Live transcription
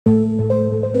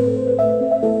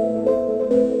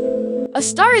A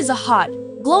star is a hot,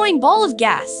 glowing ball of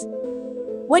gas.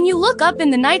 When you look up in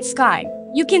the night sky,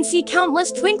 you can see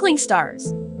countless twinkling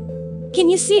stars. Can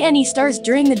you see any stars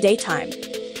during the daytime?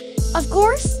 Of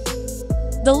course!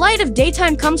 The light of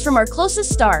daytime comes from our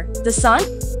closest star, the Sun.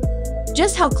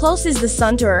 Just how close is the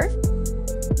Sun to Earth?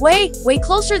 Way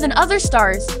closer than other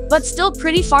stars, but still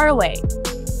pretty far away.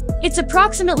 It's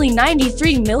approximately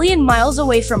 93 million miles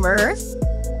away from Earth.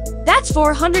 That's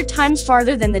 400 times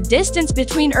farther than the distance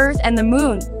between Earth and the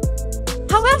Moon.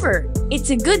 However,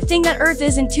 it's a good thing that Earth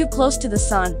isn't too close to the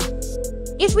Sun.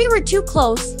 If we were too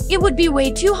close, it would be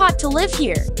way too hot to live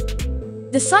here.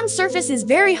 The Sun's surface is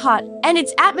very hot, and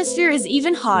its atmosphere is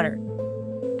even hotter.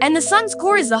 And the Sun's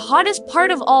core is the hottest part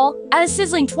of all, at a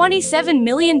sizzling 27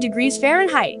 million degrees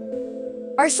Fahrenheit.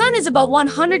 Our Sun is about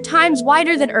 100 times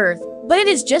wider than Earth, but it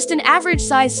is just an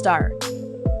average-sized star.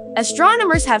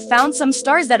 Astronomers have found some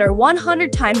stars that are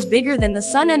 100 times bigger than the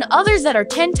Sun and others that are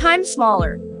 10 times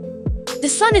smaller. The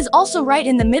Sun is also right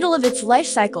in the middle of its life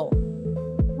cycle.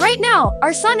 Right now,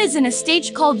 our Sun is in a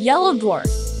stage called yellow dwarf.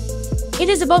 It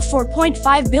is about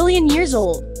 4.5 billion years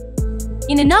old.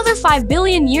 In another 5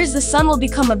 billion years, the Sun will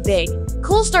become a big,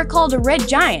 cool star called a red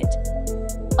giant.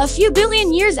 A few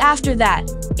billion years after that,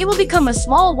 it will become a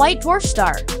small white dwarf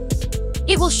star.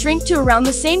 It will shrink to around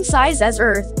the same size as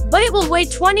Earth, but it will weigh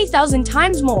 20,000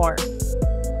 times more.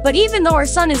 But even though our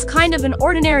Sun is kind of an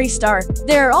ordinary star,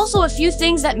 there are also a few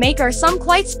things that make our Sun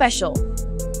quite special.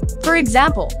 For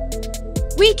example,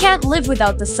 we can't live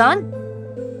without the Sun.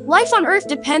 Life on Earth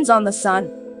depends on the Sun.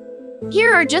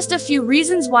 Here are just a few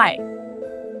reasons why.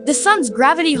 The Sun's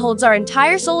gravity holds our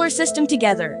entire solar system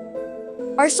together.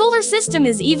 Our solar system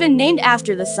is even named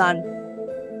after the Sun.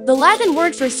 The Latin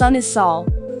word for sun is sol.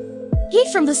 Heat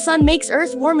from the Sun makes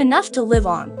Earth warm enough to live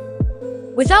on.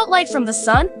 Without light from the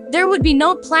Sun, there would be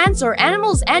no plants or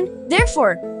animals and,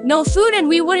 therefore, no food, and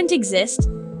we wouldn't exist.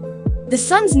 The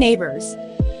Sun's neighbors.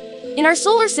 In our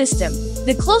solar system,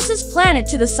 the closest planet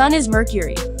to the Sun is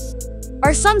Mercury.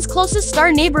 Our Sun's closest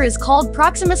star neighbor is called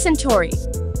Proxima Centauri.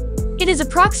 It is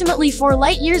approximately 4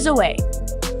 light-years away.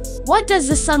 What does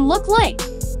the Sun look like?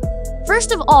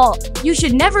 First of all, you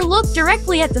should never look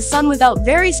directly at the Sun without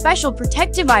very special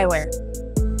protective eyewear.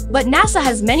 But NASA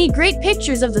has many great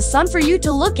pictures of the Sun for you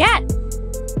to look at.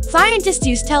 Scientists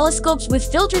use telescopes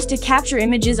with filters to capture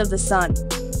images of the Sun.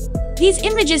 These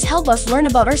images help us learn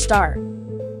about our star.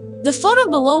 The photo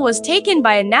below was taken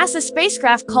by a NASA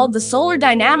spacecraft called the Solar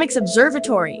Dynamics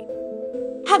Observatory.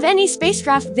 Have any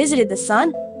spacecraft visited the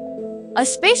Sun? A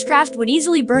spacecraft would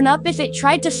easily burn up if it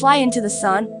tried to fly into the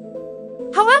Sun.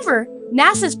 However,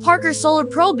 NASA's Parker Solar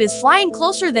Probe is flying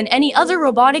closer than any other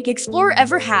robotic explorer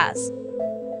ever has.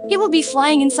 It will be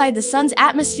flying inside the Sun's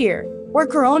atmosphere, or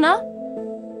corona.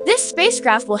 This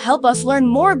spacecraft will help us learn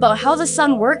more about how the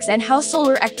Sun works and how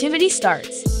solar activity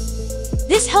starts.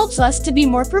 This helps us to be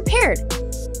more prepared.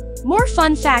 More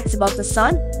fun facts about the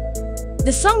Sun.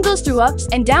 The Sun goes through ups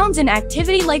and downs in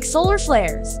activity like solar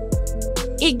flares.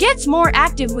 It gets more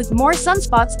active with more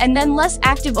sunspots and then less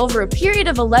active over a period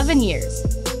of 11 years.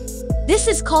 This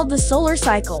is called the solar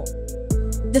cycle.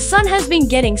 The Sun has been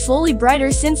getting slowly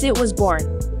brighter since it was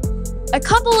born. A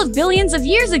couple of billions of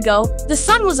years ago, the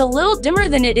Sun was a little dimmer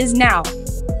than it is now.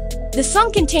 The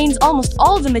Sun contains almost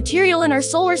all of the material in our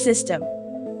solar system.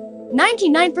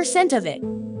 99% of it.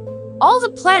 All the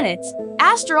planets,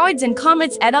 asteroids and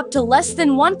comets add up to less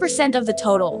than 1% of the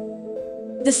total.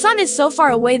 The Sun is so far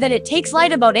away that it takes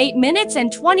light about 8 minutes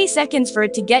and 20 seconds for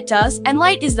it to get to us, and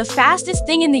light is the fastest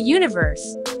thing in the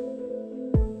universe.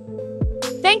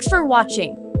 Thanks for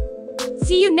watching.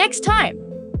 See you next time.